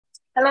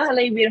Hello,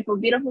 hello, beautiful,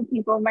 beautiful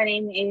people. My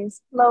name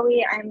is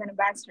Chloe. I'm an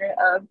ambassador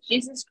of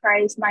Jesus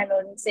Christ, my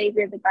Lord and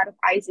Savior, the God of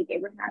Isaac,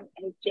 Abraham,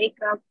 and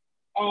Jacob.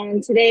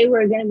 And today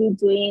we're going to be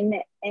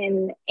doing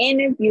an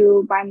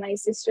interview by my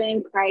sister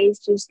in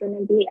Christ, who's going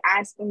to be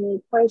asking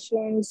me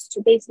questions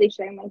to basically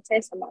share my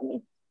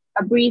testimony.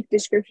 A brief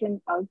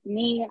description of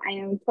me. I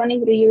am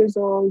 23 years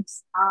old,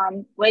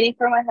 waiting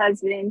for my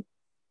husband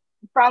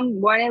from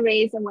born and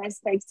raised in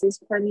West Texas,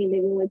 currently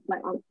living with my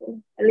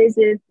uncle.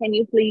 Elizabeth, can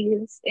you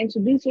please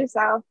introduce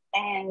yourself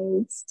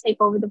and take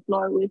over the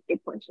floor with your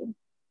question?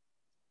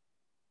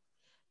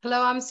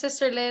 Hello, I'm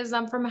Sister Liz.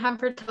 I'm from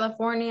Hanford,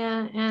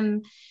 California,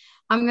 and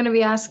I'm going to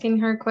be asking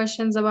her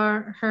questions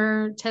about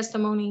her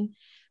testimony.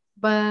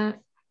 But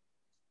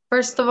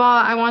first of all,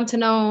 I want to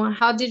know,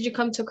 how did you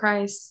come to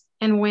Christ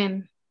and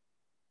when?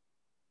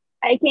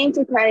 I came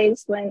to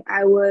Christ when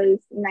I was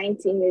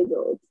 19 years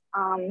old.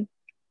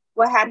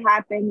 What had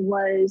happened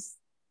was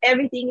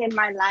everything in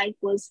my life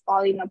was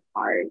falling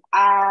apart.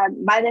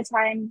 By the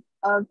time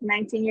of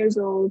 19 years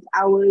old,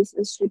 I was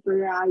a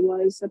stripper, I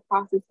was a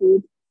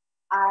prostitute,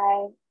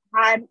 I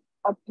had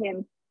a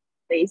pimp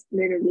face,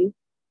 literally.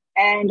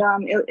 And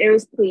it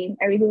was clean.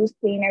 Everything was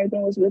clean.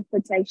 Everything was with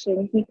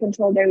protection. He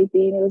controlled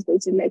everything. It was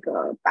basically like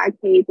a back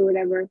page or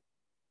whatever.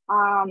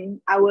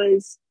 I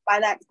was by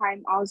that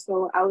time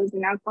also I was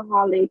an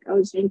alcoholic. I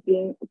was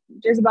drinking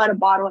just about a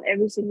bottle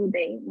every single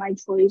day. My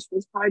choice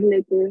was hard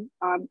liquor,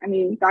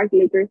 dark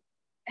liquor,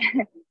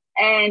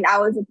 and I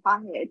was a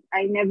pothead.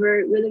 I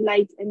never really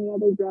liked any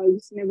other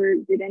drugs. Never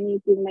did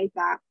anything like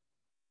that.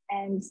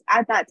 And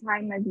at that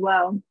time as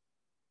well,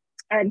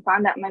 I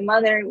found out my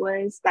mother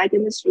was back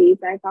in the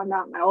streets. I found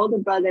out my older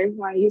brother,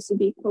 who I used to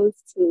be close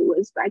to,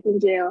 was back in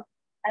jail.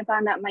 I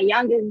found out my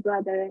youngest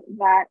brother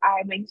that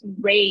I went to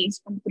raise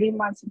from 3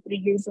 months to 3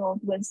 years old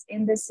was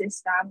in the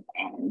system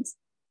and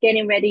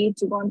getting ready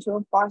to go into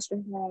a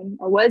foster home,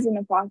 or was in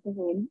a foster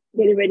home,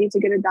 getting ready to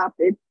get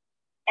adopted.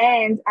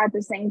 And at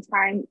the same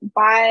time,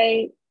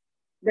 by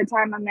the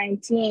time I'm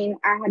 19,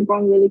 I had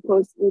grown really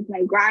close with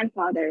my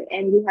grandfather,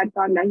 and we had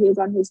found out he was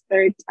on his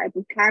third type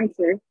of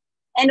cancer.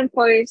 And of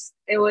course,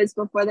 it was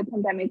before the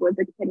pandemic was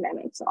the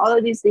pandemic. So all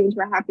of these things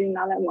were happening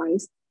all at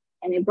once,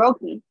 and it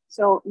broke me.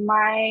 So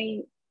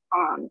my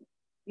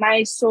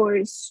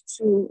source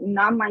to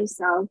numb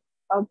myself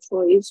of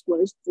choice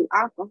was through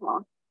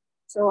alcohol.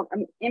 So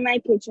I'm in my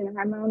kitchen, I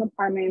have my own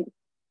apartment,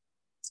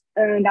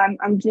 and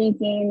I'm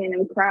drinking and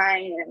I'm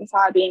crying and I'm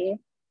sobbing.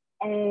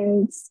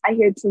 And I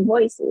hear two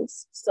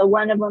voices. So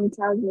one of them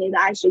tells me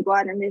that I should go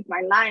out and live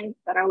my life,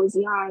 that I was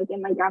young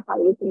and my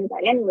grandfather was going to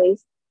die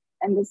anyways.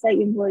 And the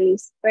second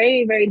voice,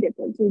 very, very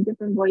different, two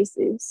different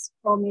voices,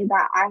 told me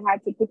that I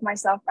had to pick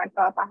myself back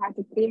up. I had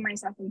to clean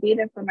myself and be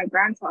there for my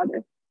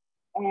grandfather.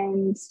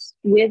 And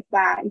with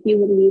that, he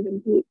would leave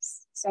in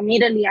peace. So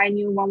immediately I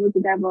knew one was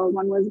the devil,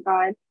 one was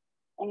God.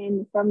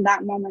 And from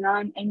that moment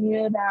on, I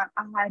knew that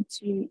I had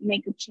to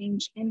make a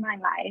change in my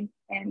life.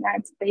 And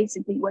that's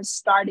basically what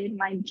started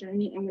my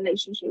journey in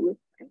relationship with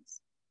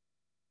Christ.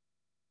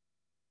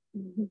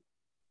 Mm-hmm.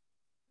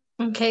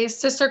 Okay,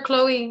 Sister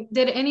Chloe,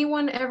 did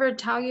anyone ever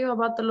tell you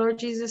about the Lord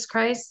Jesus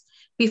Christ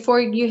before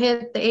you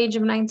hit the age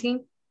of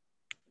 19?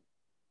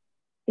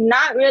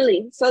 Not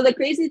really. So the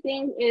crazy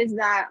thing is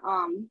that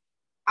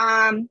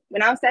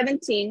when I was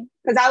 17,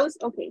 because I was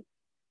okay,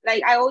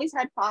 like I always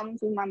had problems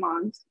with my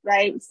mom's,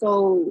 right?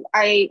 So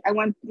I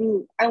went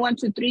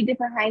to three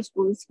different high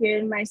schools here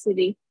in my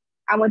city.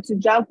 I went to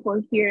job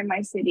corps here in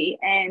my city,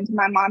 and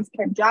my mom's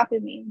kept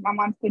dropping me. My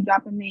mom kept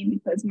dropping me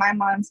because my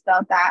mom's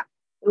felt that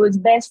it was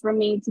best for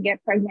me to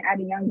get pregnant at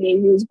a young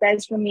age. It was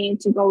best for me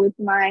to go with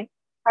my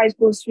high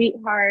school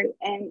sweetheart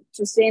and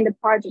to stay in the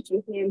project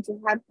with him, to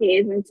have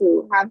kids and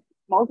to have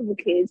multiple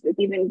kids with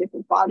even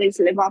different fathers,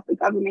 to live off the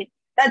government.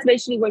 That's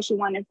basically what she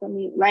wanted from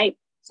me, right?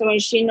 So when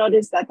she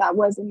noticed that that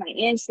wasn't my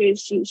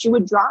interest, she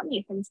would drop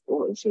me from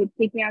school. She would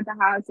kick me out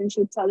the house, and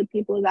she would tell the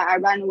people that I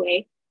ran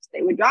away. So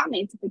they would drop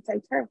me to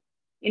protect her.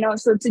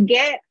 So to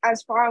get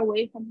as far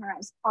away from her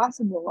as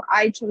possible,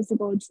 I chose to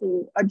go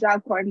to a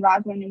job corps in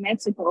Roswell, New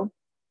Mexico,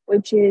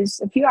 which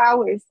is a few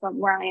hours from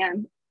where I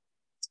am.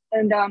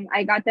 And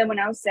I got there when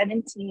I was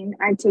 17.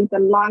 I took the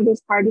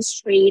longest,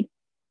 hardest trade,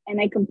 and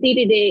I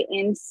completed it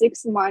in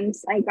 6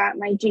 months. I got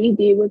my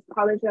GED with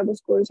college level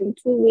scores in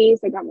 2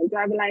 weeks. I got my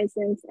driver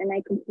license, and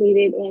I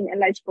completed in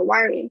electrical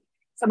wiring.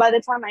 So by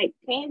the time I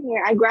came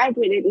here, I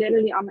graduated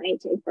literally on my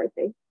 18th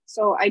birthday.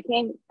 So I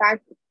came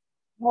back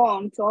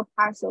home to El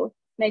Paso,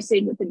 and I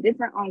stayed with a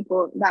different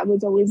uncle that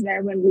was always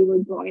there when we were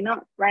growing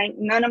up, right?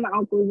 None of my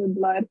uncles were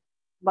blood,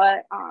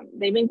 but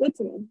they've been good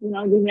to me.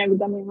 They've never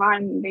done me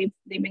harm. They've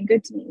been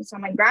good to me. So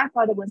my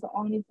grandfather was the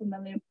only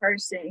familiar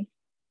person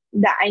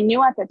that I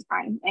knew at the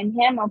time. And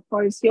him, of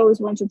course, he always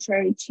went to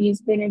church.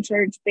 He's been in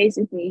church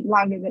basically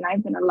longer than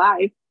I've been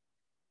alive.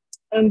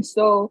 And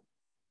so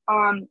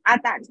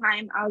at that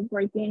time, I was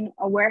working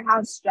a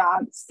warehouse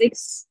job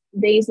 6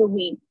 days a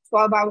week,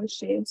 12-hour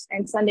shifts,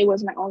 and Sunday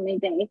was my only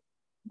day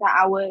that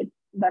I was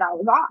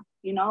off.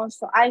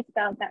 So I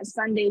felt that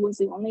Sunday was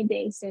the only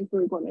day since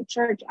we were going to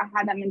church. I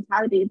had that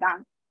mentality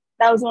that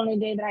that was the only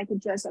day that I could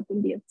dress up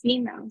and be a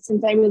female,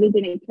 since I really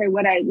didn't care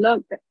what I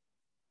looked.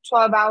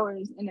 12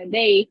 hours in a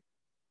day,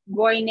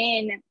 going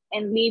in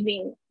and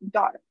leaving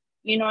dark.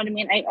 You know what I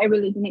mean? I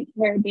really didn't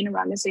care being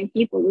around the same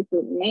people, which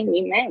were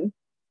mainly men.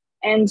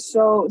 And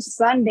so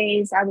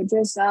Sundays I would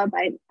dress up.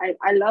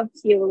 I love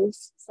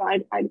heels, so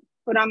I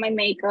put on my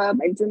makeup,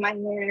 I do my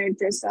hair,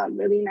 dress up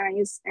really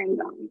nice, and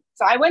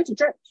so I went to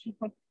church.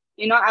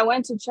 You know, I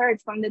went to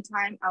church from the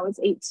time I was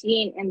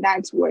 18, and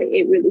that's where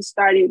it really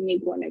started, me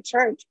going to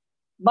church.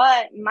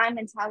 But my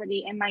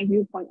mentality and my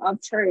viewpoint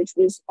of church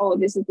was, oh,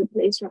 this is the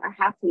place where I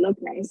have to look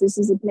nice. This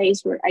is a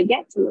place where I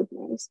get to look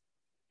nice.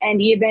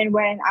 And even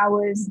when I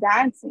was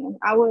dancing,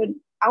 I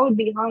would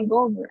be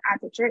hungover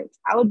at the church.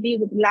 I would be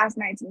with last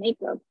night's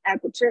makeup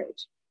at the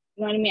church.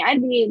 You know what I mean?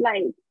 I'd be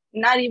like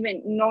not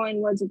even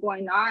knowing what's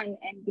going on.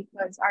 And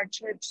because our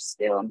church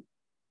still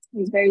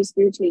is very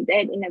spiritually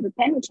dead, it never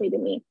penetrated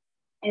me.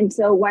 And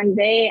so one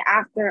day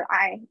after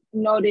I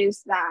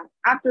noticed that,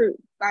 after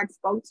God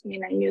spoke to me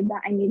and I knew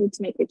that I needed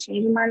to make a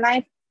change in my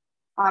life,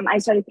 I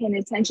started paying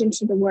attention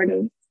to the word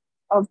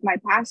of my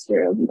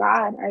pastor, of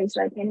God. I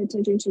started paying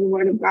attention to the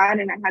word of God,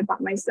 and I had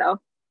bought myself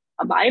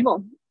a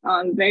Bible,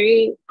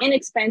 very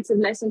inexpensive,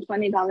 less than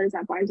 $20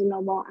 at Barnes &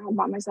 Noble. I had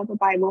bought myself a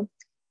Bible,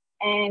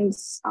 and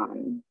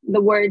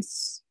the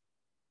words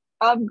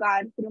of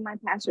God through my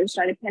pastor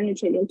started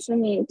penetrating to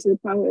me to the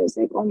point where it was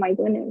like, oh my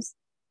goodness.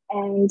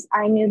 And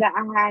I knew that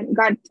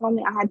God told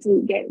me I had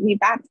to get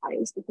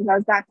rebaptized because I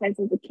was baptized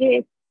as a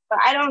kid, but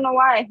I don't know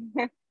why.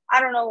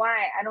 I don't know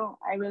why.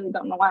 I really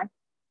don't know why.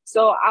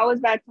 So I was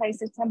baptized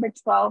September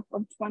 12th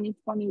of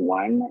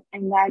 2021.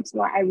 And that's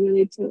why I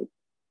really took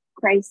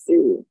Christ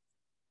serious.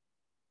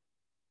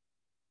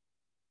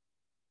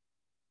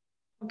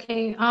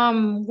 Okay.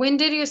 When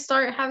did you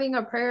start having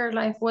a prayer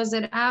life? Was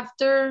it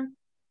after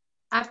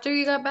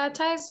you got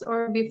baptized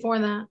or before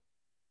that?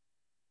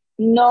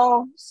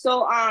 No.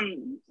 So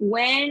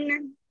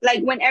when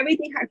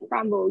everything had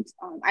crumbled,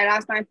 I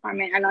lost my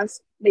apartment, I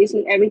lost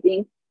basically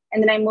everything.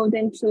 And then I moved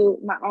into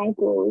my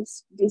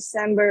uncle's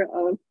December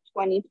of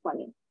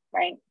 2020,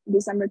 right?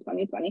 December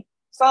 2020.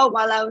 So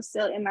while I was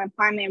still in my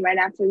apartment right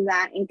after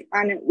that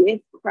encounter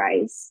with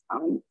Christ,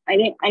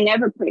 I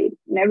never prayed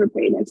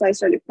until I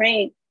started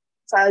praying.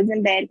 So I was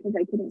in bed because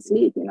I couldn't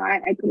sleep, you know,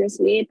 I couldn't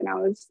sleep, and I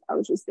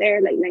was just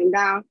there like laying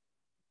down.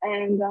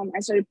 And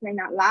I started praying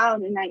out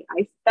loud, and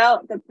I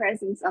felt the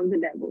presence of the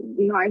devil.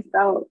 You know, I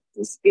felt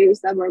the spirits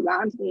that were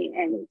around me,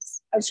 and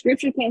a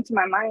scripture came to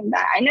my mind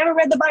that I never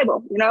read the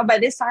Bible. You know, by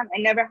this time,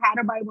 I never had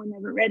a Bible,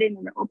 never read it,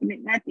 never opened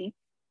it, nothing.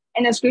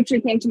 And a scripture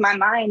came to my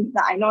mind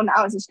that I know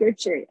now is a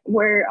scripture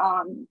where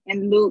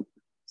in Luke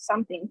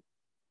something,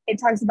 it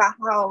talks about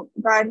how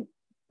God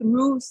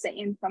threw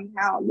Satan from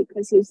hell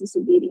because he was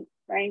disobedient,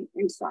 right?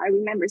 And so I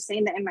remember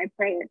saying that in my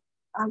prayer.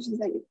 I was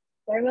just like,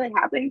 that really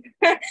happened?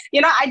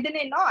 You know, I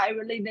didn't know. I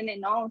really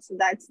didn't know. So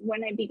that's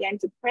when I began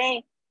to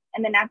pray.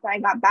 And then after I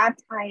got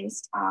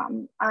baptized,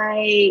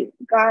 I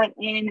got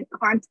in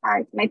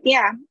contact. My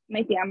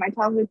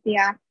childhood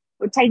tia,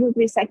 we're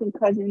technically second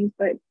cousins,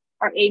 but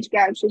our age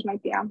gap, she's my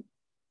tia.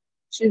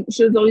 She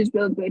was always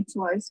real good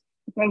to us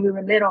when we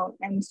were little.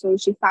 And so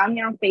she found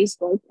me on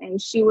Facebook, and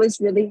she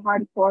was really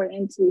hardcore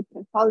into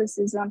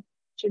Catholicism.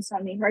 She was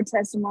telling me her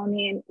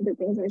testimony and the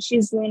things that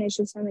she's doing. And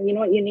she was telling me, you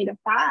know what, you need to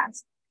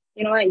fast.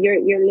 You know what,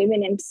 you're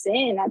living in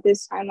sin. At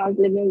this time, I was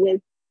living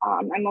with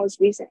my most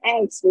recent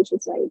ex, which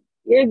is like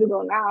years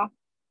ago now.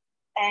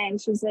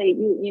 And she's like,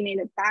 you need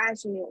to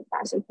fast, you need to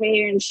fast and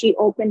prayer. And she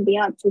opened me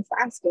up to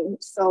fasting.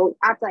 So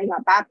after I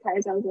got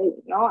baptized, I was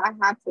like, no, I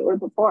have to, or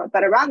before.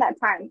 But around that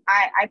time,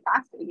 I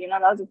fasted. You know,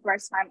 that was the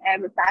first time I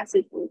ever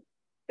fasted for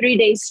 3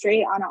 days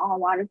straight on an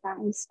all water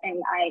fast.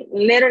 And I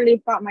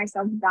literally felt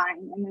myself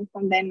dying. And then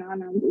from then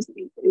on, I'm just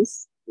like,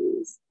 this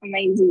is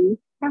amazing.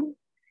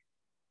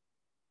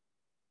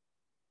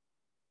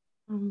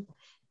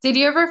 Did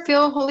you ever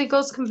feel Holy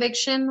Ghost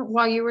conviction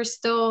while you were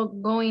still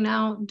going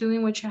out,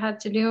 doing what you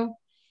had to do,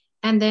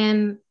 and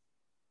then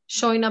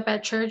showing up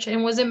at church?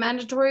 And was it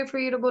mandatory for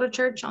you to go to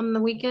church on the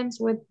weekends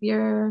with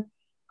your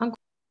uncle?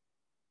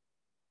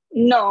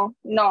 No.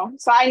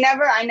 So I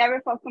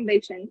never felt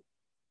conviction.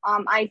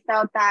 I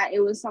felt that it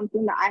was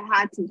something that I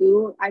had to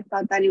do. I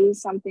felt that it was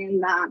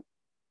something that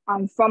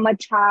from a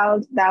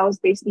child that I was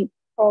basically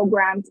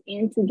programmed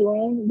into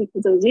doing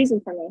because it was easy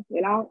for me,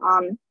 you know.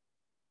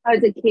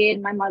 As a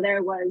kid, my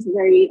mother was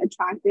very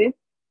attractive.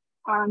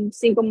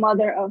 Single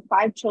mother of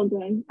 5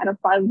 children. Out of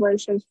 5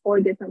 boys, she has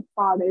 4 different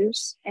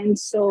fathers. And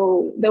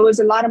so there was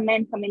a lot of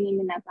men coming in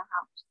and at the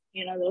house.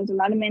 You know, there was a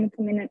lot of men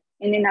coming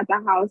in and at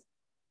the house,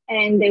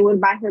 and they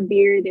would buy her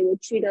beer. They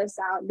would treat us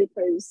out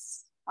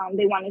because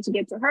they wanted to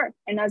get to her.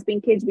 And us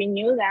being kids, we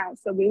knew that.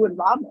 So we would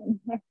rob them.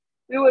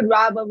 We would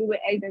rob them. We would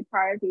egg their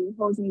cars. We would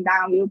hose them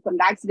down. We would put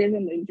laxatives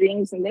in their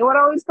drinks, and they would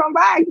always come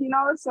back, you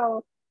know.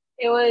 So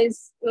it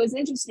was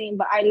interesting,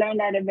 but I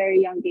learned at a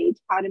very young age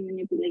how to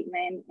manipulate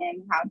men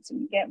and how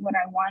to get what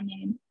I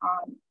wanted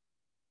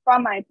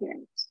from my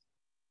parents.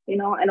 You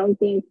know, I don't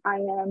think I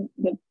am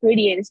the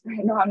prettiest.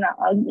 I know I'm not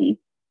ugly,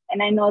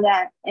 And I know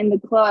that in the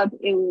club,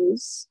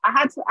 I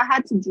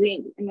had to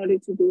drink in order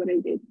to do what I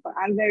did. But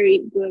I'm very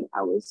good.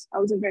 I was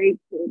a very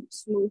good,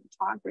 smooth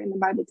talker. And the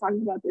Bible talks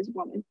about this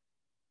woman.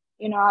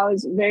 You know, I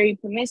was very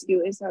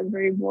promiscuous. I was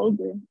very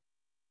vulgar.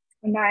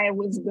 And I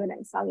was good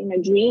at selling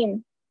a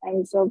dream.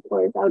 And so, of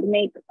course, I would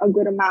make a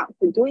good amount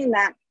for doing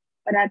that.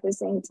 But at the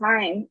same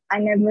time, I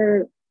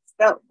never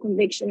felt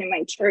conviction in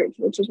my church,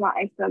 which is why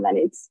I feel that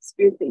it's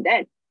spiritually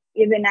dead.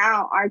 Even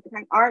now,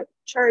 our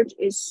church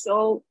is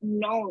so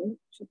known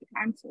to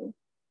cancel.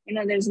 You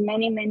know, there's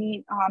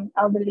many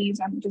elderlies.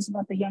 I'm just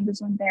about the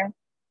youngest one there.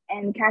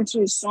 And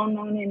cancer is so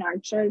known in our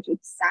church.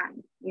 It's sad.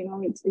 You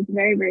know, it's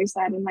very, very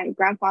sad. And my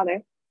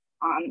grandfather,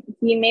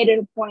 he made it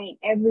a point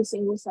every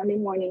single Sunday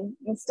morning,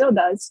 and still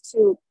does,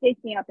 to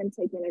pick me up and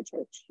take me to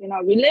church. You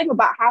know, we live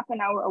about half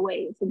an hour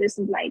away. So this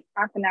is like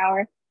half an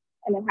hour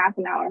and then half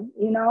an hour,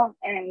 you know,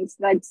 and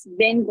that's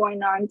been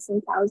going on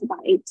since I was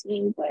about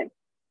 18. But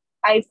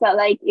I felt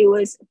like it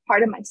was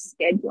part of my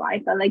schedule. I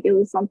felt like it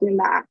was something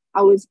that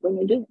I was going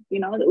to do. You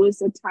know, there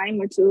was a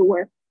time or two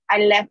where I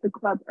left the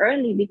club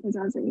early because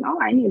I was like, no,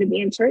 I need to be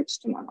in church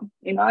tomorrow.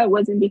 You know, it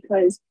wasn't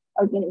because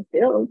I was getting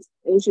filled.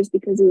 It was just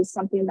because it was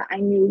something that I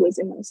knew was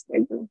in my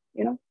schedule,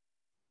 you know?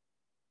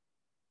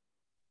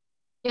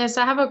 Yes,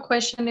 I have a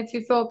question if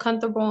you feel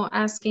comfortable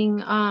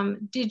asking.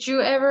 Did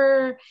you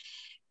ever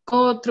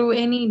go through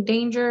any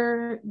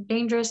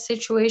dangerous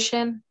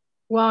situation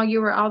while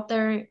you were out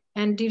there?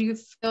 And did you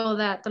feel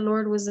that the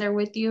Lord was there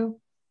with you?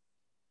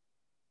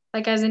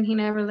 Like, as in, he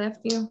never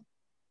left you?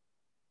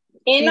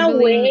 In a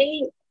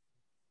way,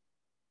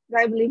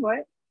 I believe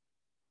what?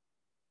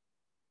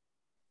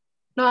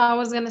 No, I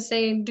was going to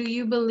say, do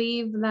you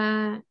believe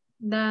that,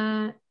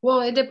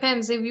 well, it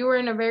depends. If you were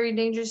in a very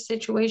dangerous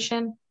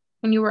situation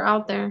when you were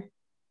out there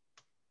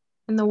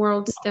in the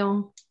world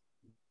still.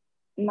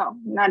 No,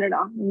 not at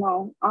all.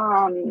 No.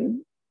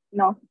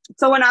 No.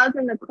 So when I was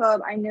in the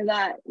club, I knew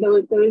that there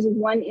was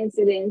one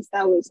incident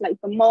that was like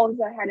the most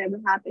that had ever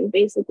happened,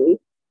 basically.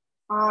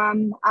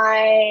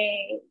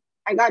 I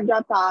got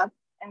dropped off,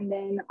 and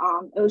then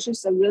it was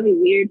just a really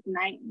weird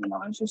night, you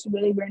know, it was just a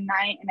really weird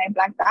night, and I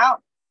blacked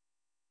out.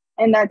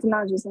 And that's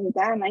not just like,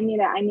 damn, I need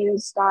to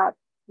stop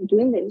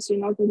doing this, you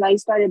know, because I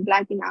started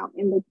blacking out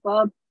in the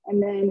club.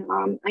 And then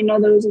I know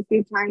there was a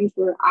few times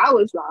where I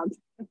was robbed,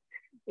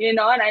 you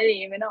know, and I didn't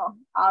even know.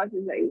 I was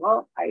just like,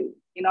 well,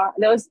 you know,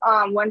 there was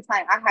one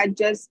time I had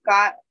just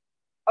got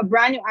a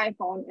brand new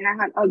iPhone, and I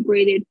had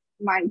upgraded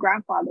my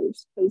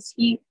grandfather's because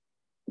I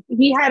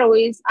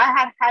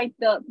had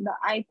hyped up the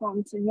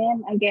iPhone to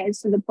him, I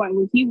guess, to the point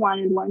where he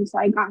wanted one. So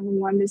I got him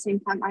one the same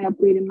time I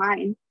upgraded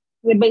mine.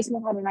 We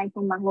basically had an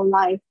iPhone my whole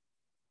life.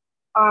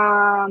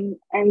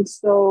 And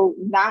so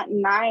that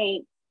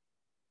night,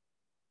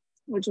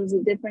 which was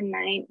a different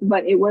night,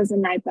 but it was a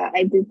night that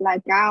I did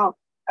black out.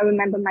 I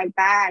remember my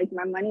bag,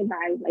 my money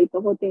bag, like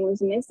the whole thing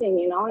was missing,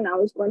 you know, and I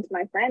was going to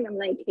my friend. I'm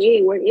like,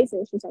 hey, where is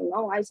it? She's like,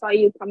 no, I saw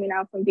you coming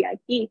out from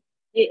VIP.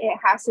 It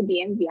has to be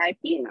in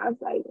VIP. And I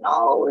was like,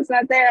 no, it's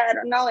not there. I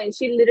don't know. And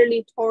she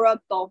literally tore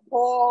up the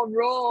whole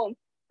room.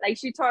 Like,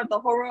 she tore up the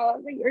whole room. I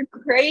was like, you're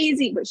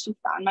crazy. But she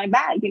found my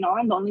bag, you know,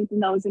 and the only thing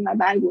that was in my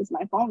bag was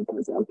my phone. So I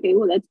was like, okay,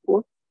 well, that's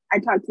cool. I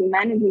talked to the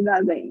manager. I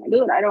was like,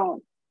 dude, I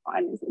don't,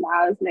 honestly,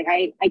 I was like,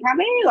 I can't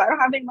pay you. I don't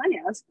have any money.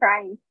 I was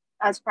crying,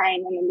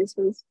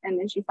 and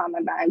then she found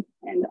my bag.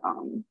 And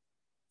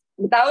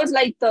but that was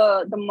like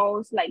the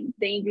most like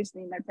dangerous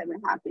thing that's ever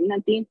happened.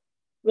 Nothing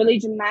really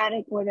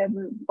dramatic,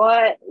 whatever.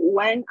 But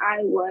when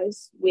I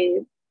was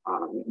with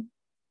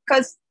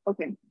because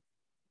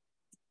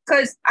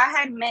I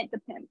had met the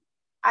pimp.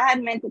 I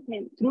had met the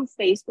pimp through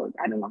Facebook.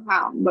 I don't know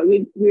how, but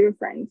we were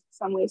friends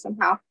some way,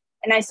 somehow.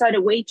 And I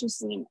started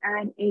waitressing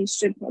at a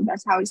strip club.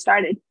 That's how it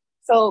started.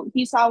 So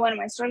he saw one of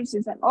my stories.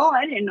 He's like, oh,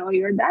 I didn't know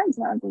you're a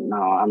dancer. I was like,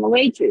 no, I'm a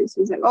waitress.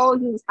 He's like, oh,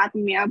 he was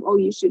hyping me up. Oh,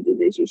 you should do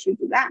this. You should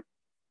do that.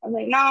 I was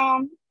like,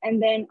 no.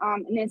 And then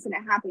an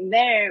incident happened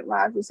there where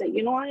I was just like,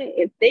 you know what?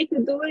 If they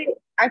could do it,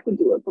 I could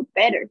do it, but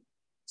better.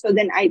 So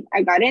then I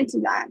got into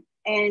that.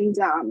 And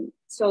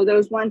so there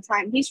was one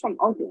time, he's from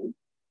Oakland.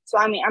 So,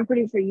 I mean, I'm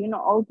pretty sure you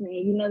know Oakland.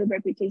 You know the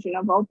reputation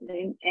of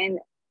Oakland. And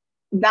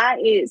that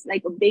is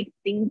like a big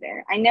thing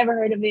there. I never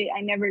heard of it.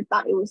 I never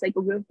thought it was like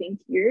a real thing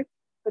here,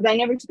 because I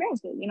never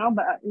experienced it, you know,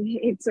 but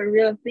it's a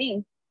real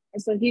thing.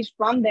 And so he's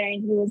from there,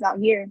 and he was out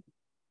here.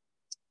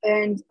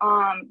 And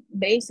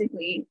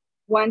basically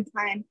one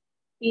time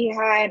he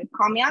had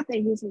called me out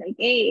there. He was like,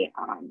 hey,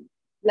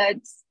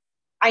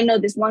 I know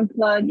this one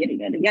club, yada,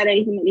 yada, yada.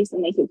 He made this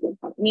and make it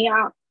help me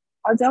out.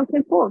 I was like,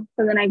 okay, cool.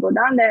 So then I go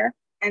down there,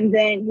 and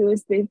then he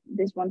was with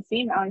this one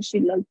female, and she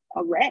looked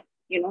a wreck,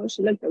 you know,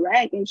 she looked a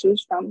wreck, and she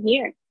was from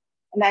here.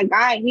 And that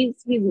guy, he's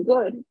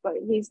good, but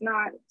he's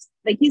not,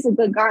 like, he's a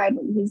good guy,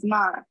 but he's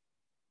not,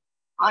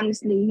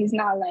 honestly, he's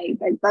not like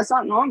that's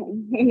not normal,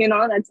 you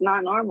know, that's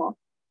not normal.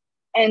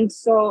 And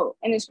so,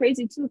 and it's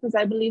crazy too, because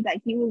I believe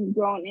that he was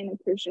grown in a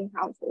Christian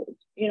household,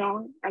 you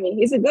know. I mean,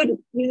 he's a good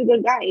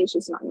guy. It's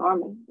just not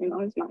normal, you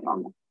know, it's not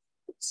normal.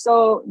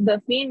 So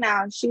the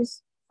female,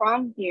 she's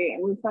from here,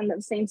 and we're from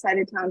the same side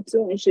of town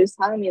too. And she was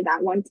telling me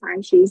that one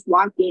time she was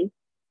walking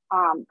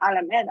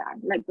Alameda,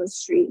 like a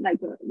street,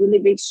 like a really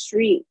big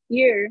street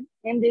here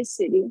in this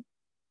city,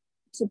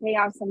 to pay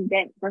off some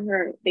debt for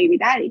her baby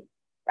daddy,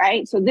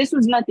 right? So this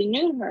was nothing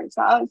new to her.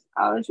 So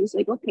I was just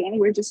like, okay, and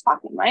we're just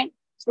talking, right?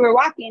 So we're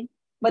walking,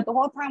 but the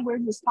whole time we're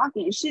just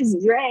talking, she's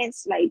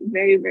dressed like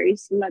very, very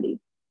slutty.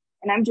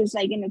 And I'm just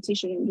like in a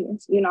t-shirt and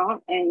jeans, you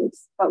know,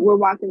 but we're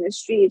walking the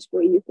streets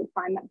where you could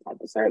find that type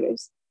of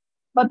service.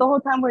 But the whole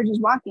time we're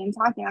just walking and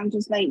talking, I'm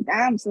just like,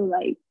 damn. So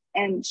like,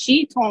 and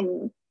she told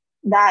me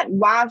that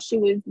while she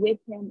was with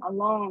him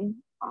alone,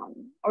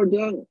 or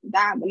doing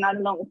that, but not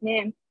alone with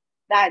him,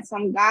 that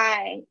some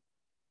guy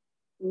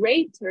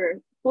raped her,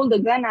 pulled a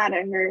gun out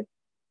of her,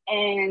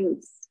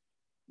 and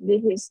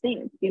did his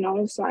thing, you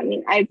know? So, I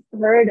mean, I've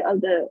heard of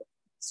the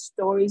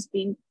stories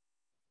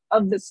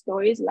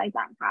like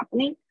that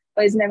happening,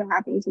 but it's never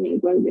happened to me.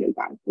 Glory be to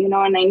God, you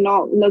know? And I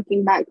know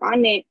looking back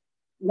on it,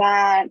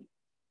 that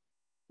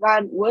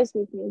God was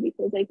with me,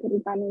 because I could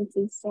have gone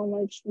into so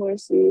much more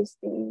serious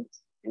things,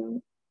 you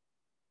know?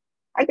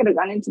 I could have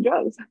gone into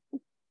drugs,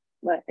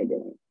 but I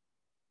didn't.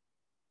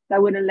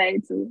 That would have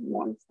led to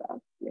more stuff,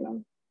 you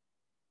know?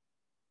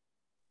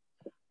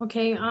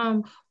 Okay,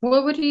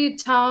 what would you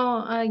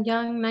tell a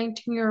young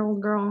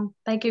 19-year-old girl?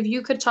 Like if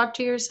you could talk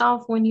to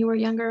yourself when you were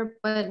younger,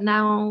 but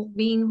now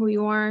being who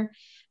you are,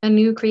 a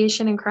new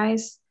creation in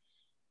Christ,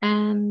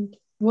 and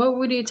what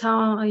would you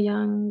tell a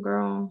young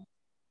girl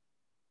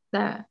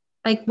that,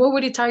 like, what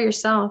would you tell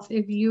yourself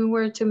if you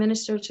were to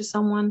minister to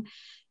someone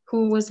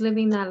who was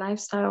living that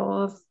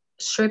lifestyle of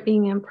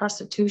stripping and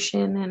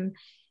prostitution and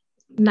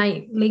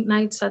late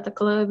nights at the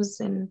clubs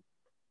and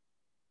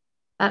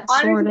that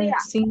sort Honestly,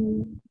 of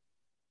scene?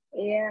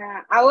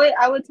 yeah,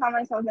 I would tell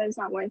myself that it's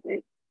not worth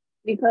it,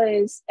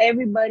 because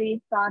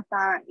everybody thought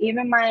that,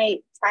 even my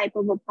type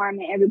of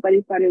apartment,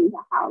 everybody thought it was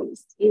a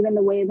house. Even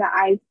the way that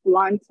I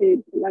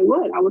flaunted, I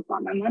would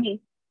flaunt my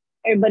money.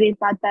 Everybody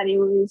thought that it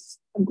was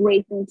a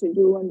great thing to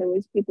do, and there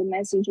was people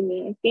messaging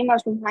me, and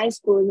females from high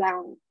school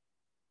that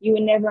you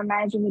would never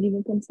imagine would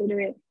even consider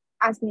it,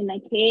 ask me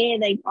like, hey,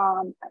 like,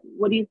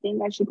 what do you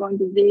think? I should go and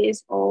do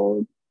this,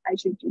 or I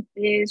should do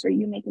this, or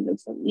you make it look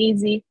so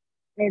easy.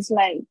 And it's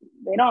like,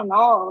 they don't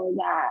know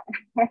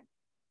that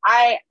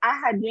I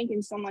had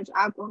drinking so much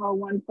alcohol at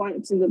one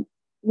point, to the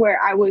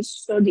where I was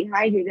so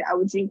dehydrated, I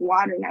would drink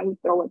water and I would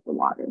throw up the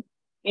water.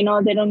 You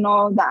know, they don't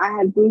know that I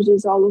had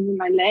bruises all over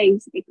my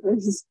legs,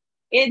 because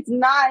it's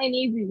not an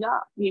easy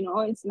job. You know,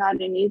 it's not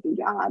an easy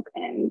job,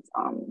 and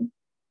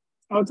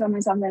I'll tell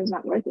myself that it's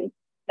not worth it.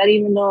 That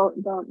even though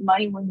the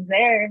money was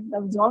there,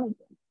 that was the only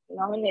thing. You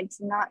know, and it's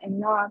not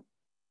enough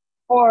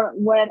for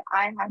what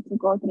I had to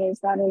go through.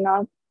 It's not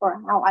enough for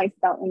how I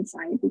felt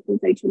inside, because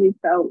I truly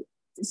felt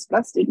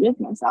disgusted with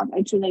myself.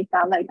 I truly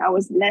felt like I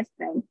was less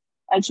than.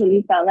 I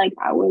truly felt like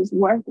I was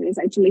worthless.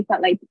 I truly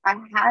felt like I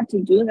had to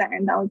do that,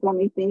 and that was the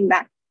only thing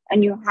that I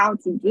knew how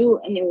to do,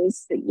 and it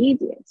was the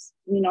easiest.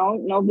 You know,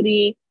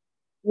 nobody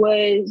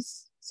had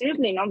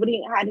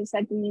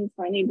accepted me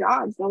for any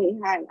jobs.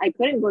 I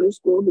couldn't go to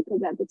school,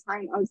 because at the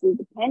time I was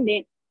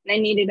independent and I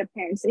needed a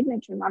parent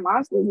signature. My mom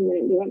wasn't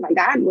going to do it. My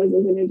dad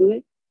wasn't going to do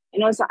it. You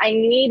know, so I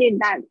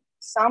needed that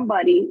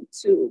somebody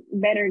to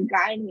better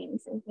guide me and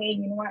say, hey,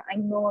 you know what? I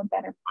know a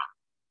better path.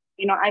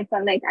 You know, I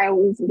felt like I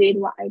always did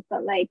what I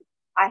felt like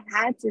I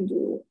had to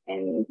do,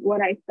 and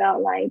what I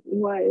felt like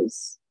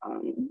was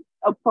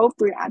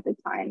appropriate at the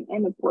time.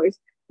 And of course,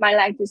 my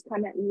life just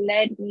kind of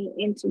led me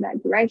into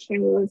that direction.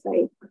 It was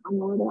like, I'm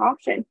no other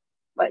option.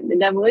 But the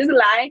devil is a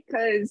lie,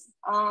 because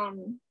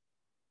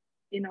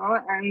you know,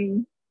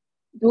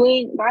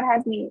 God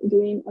has me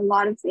doing a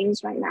lot of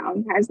things right now,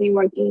 and has me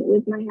working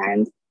with my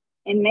hands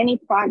in many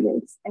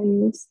projects.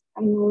 And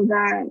I know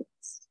that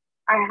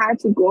I had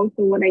to go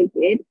through what I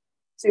did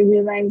to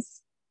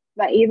realize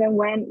that even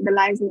when the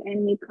lies of the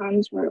enemy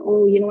comes, where,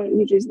 oh, you know what,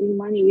 you just need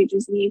money, you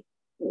just need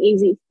an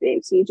easy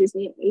fix, you just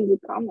need an easy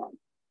come up.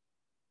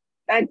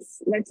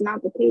 That's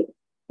not the case,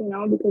 you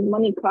know, because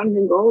money comes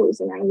and goes.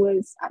 And I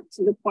was up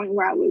to the point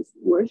where I was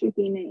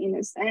worshiping it in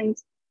a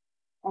sense,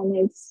 and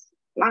it's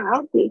not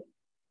healthy.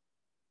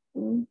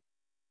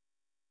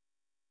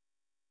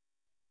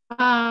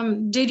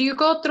 Did you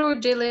go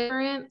through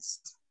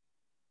deliverance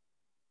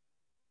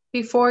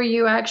before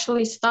you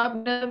actually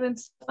stopped and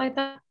stuff like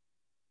that?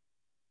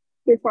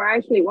 Before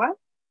actually what?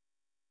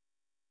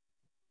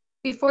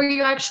 Before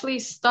you actually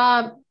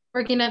stopped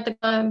working at the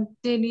club,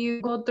 did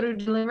you go through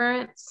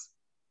deliverance?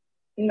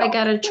 No. Like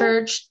at a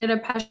church, did a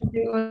pastor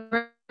do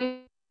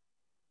it?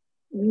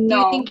 No. Do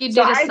you think you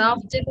did a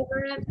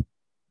self-deliverance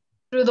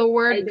through the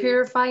word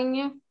purifying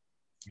you?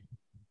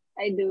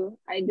 I do.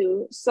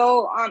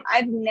 So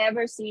I've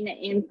never seen an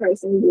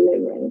in-person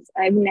deliverance.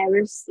 I've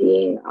never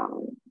seen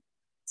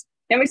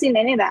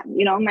any of that.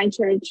 You know, my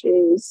church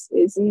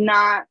is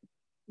not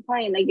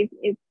fine. Like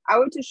if I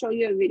were to show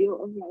you a video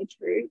of my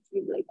church,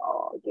 you'd be like,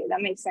 oh, okay,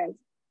 that makes sense.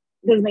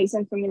 It doesn't make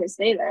sense for me to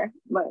stay there,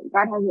 but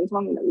God hasn't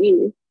told me to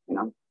leave, you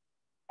know.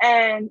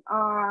 And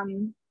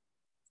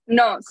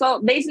no,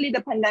 so basically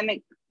the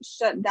pandemic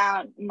shut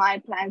down my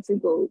plan to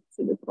go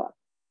to the club.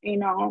 You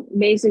know,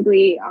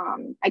 basically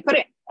I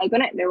couldn't.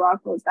 They were all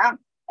closed down.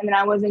 And then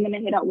I wasn't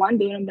gonna hit up one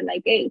dude and be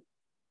like, hey,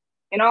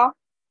 you know,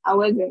 I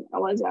was just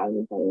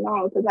like,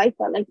 no, because I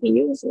felt like he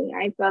used me.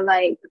 I felt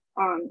like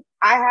I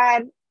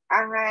had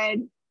I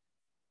had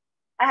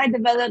I had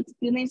developed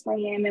feelings for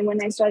him, and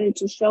when I started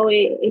to show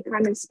it, it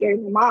kind of scared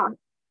him off.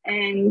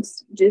 And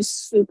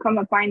just to come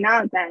to find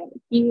out that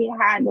he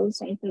had those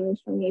same feelings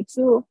for me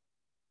too,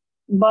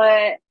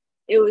 but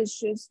it was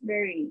just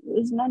it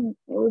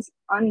was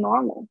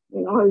unnormal,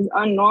 you know, it was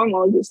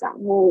unnormal, just that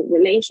whole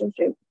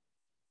relationship.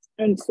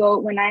 And so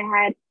when I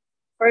had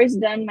first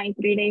done my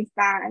 3 day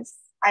fast,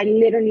 I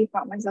literally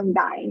felt myself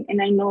dying.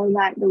 And I know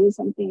that there was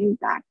something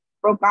that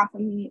broke off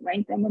of me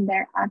right then and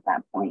there at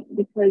that point.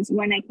 Because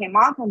when I came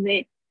off of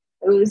it,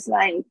 it was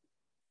like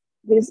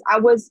this I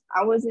was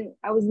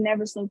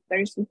never so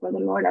thirsty for the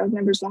Lord. I was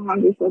never so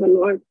hungry for the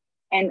Lord.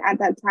 And at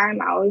that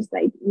time I was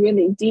like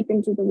really deep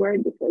into the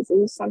word because it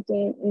was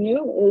something new.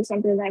 It was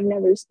something that I've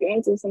never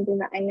experienced. It was something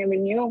that I never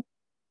knew.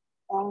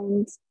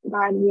 And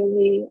God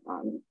really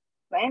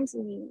plans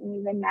me, and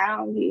even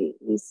now he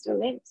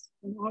still is.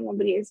 You know,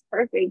 nobody is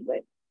perfect,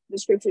 but the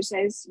scripture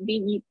says, "Be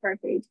ye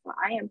perfect, for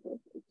I am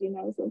perfect." You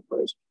know, so of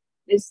course,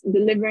 this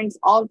deliverance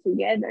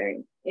altogether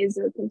is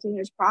a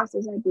continuous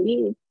process, I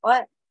believe.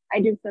 But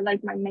I do feel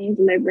like my main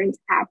deliverance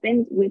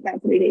happened with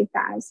that 3 day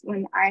fast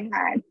when I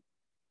had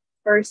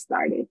first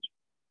started.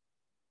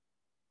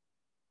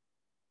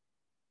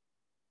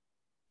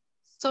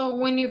 So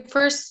when you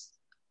first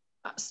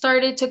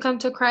started to come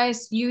to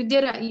Christ, you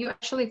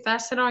actually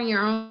fasted on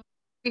your own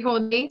 3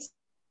 whole days?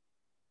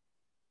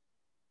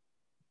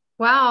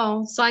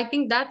 Wow. So I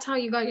think that's how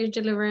you got your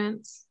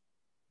deliverance,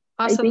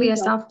 I possibly think a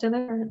so.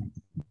 self-deliverance.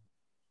 I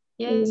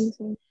Yes. think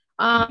so.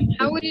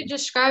 How would you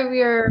describe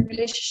your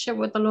relationship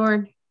with the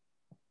Lord?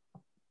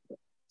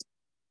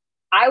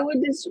 I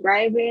would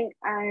describe it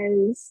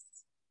as,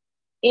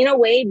 in a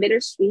way,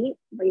 bittersweet,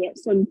 but yet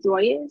so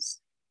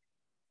joyous,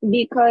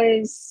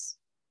 because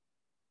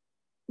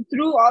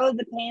through all of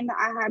the pain that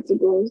I had to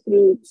go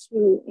through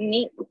to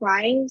meet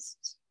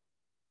Christ,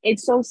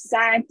 it's so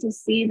sad to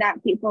see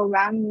that people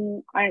around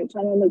me aren't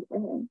trying to look for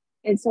him.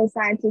 It's so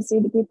sad to see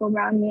the people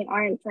around me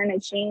aren't trying to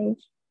change,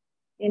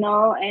 you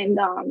know, and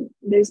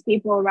there's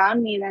people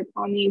around me that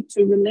call me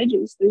too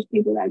religious. There's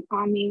people that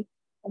call me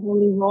a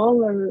holy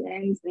roller,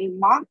 and they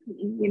mock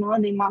me, you know,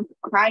 they mock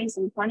Christ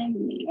in front of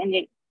me. And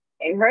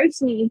it hurts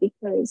me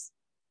because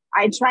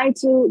I try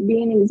to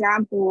be an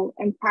example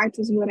and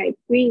practice what I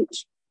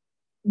preach,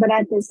 but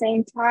at the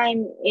same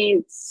time,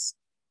 it's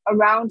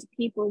around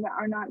people that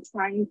are not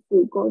trying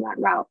to go that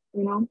route,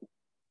 you know.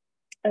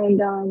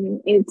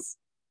 And it's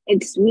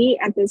sweet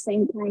at the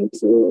same time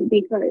too,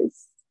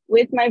 because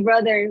with my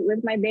brother,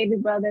 with my baby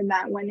brother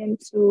that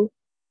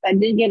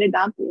did get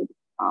adopted,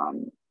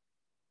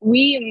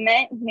 we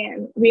met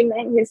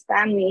his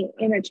family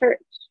in a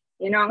church,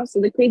 you know. So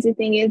the crazy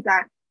thing is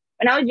that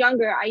when I was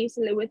younger, I used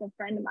to live with a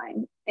friend of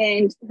mine,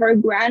 and her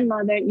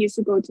grandmother used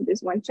to go to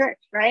this one church,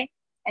 right?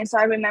 And so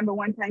I remember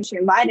one time she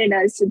invited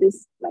us to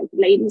this like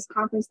ladies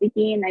conference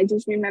thingy, and I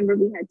just remember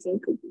we had tea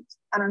and cookies.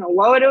 I don't know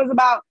what it was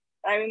about,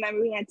 but I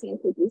remember we had tea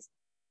and cookies.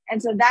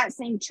 And so that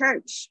same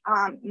church,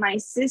 my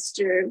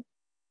sister,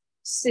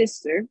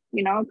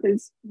 you know,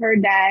 because her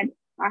dad,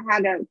 I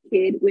had a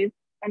kid with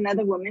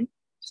another woman.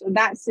 So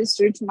that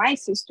sister to my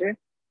sister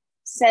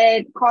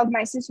called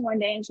my sister one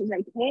day, and she was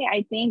like, "Hey,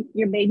 I think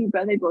your baby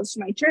brother goes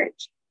to my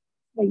church."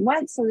 Like,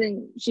 what? So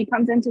then she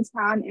comes into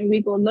town, and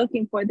we go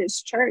looking for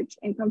this church,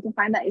 and come to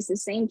find that it's the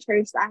same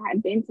church that I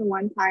had been to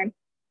one time.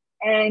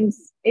 And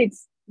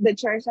it's the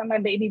church that my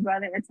baby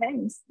brother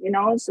attends, you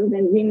know? So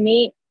then we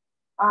meet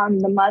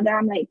the mother.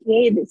 I'm like,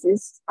 "Hey, this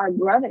is our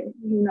brother,"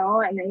 you know?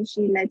 And then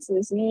she lets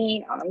us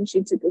meet.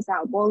 She took us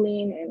out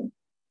bowling, and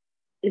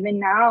even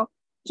now,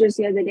 just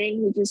the other day,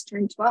 he just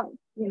turned 12,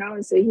 you know?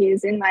 So he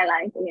is in my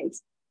life, and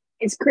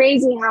it's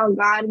crazy how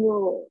God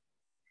will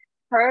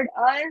hurt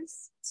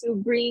us to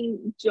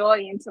bring joy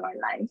into our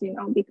lives, you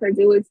know, because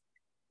it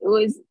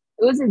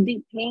was a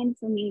deep pain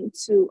for me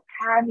to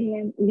have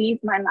him leave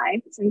my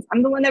life, since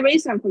I'm the one that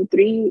raised him from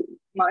 3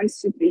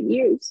 months to 3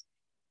 years.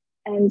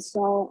 And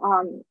so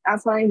I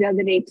was telling the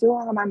other day too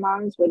how my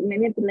moms would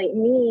manipulate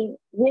me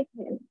with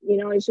him, you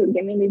know, and she would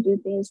get me to do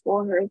things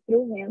for her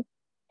through him.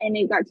 And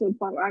it got to a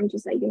point where I'm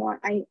just like, you know what,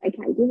 I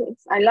can't do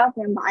this. I love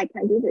him, but I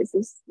can't do this.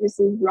 This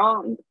is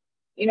wrong.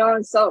 You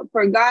know, so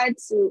for God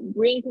to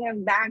bring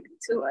him back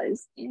to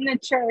us in the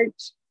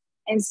church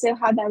and still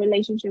have that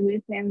relationship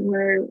with him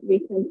where we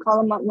can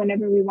call him up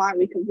whenever we want,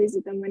 we can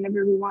visit them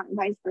whenever we want, and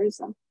vice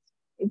versa.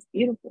 It's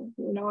beautiful,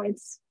 you know,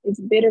 it's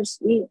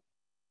bittersweet,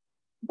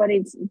 but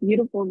it's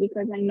beautiful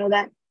because I know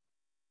that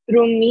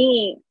through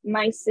me,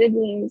 my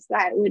siblings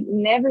that would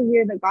never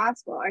hear the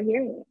gospel are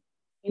hearing it,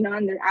 you know,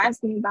 and they're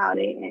asking about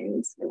it,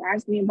 and they're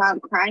asking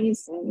about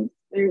Christ, and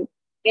they're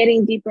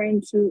getting deeper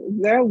into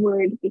their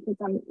word because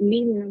I'm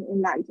leading them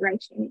in that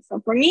direction.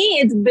 So for me,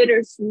 it's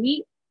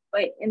bittersweet,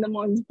 but in the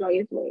most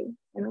joyous way,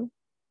 you know?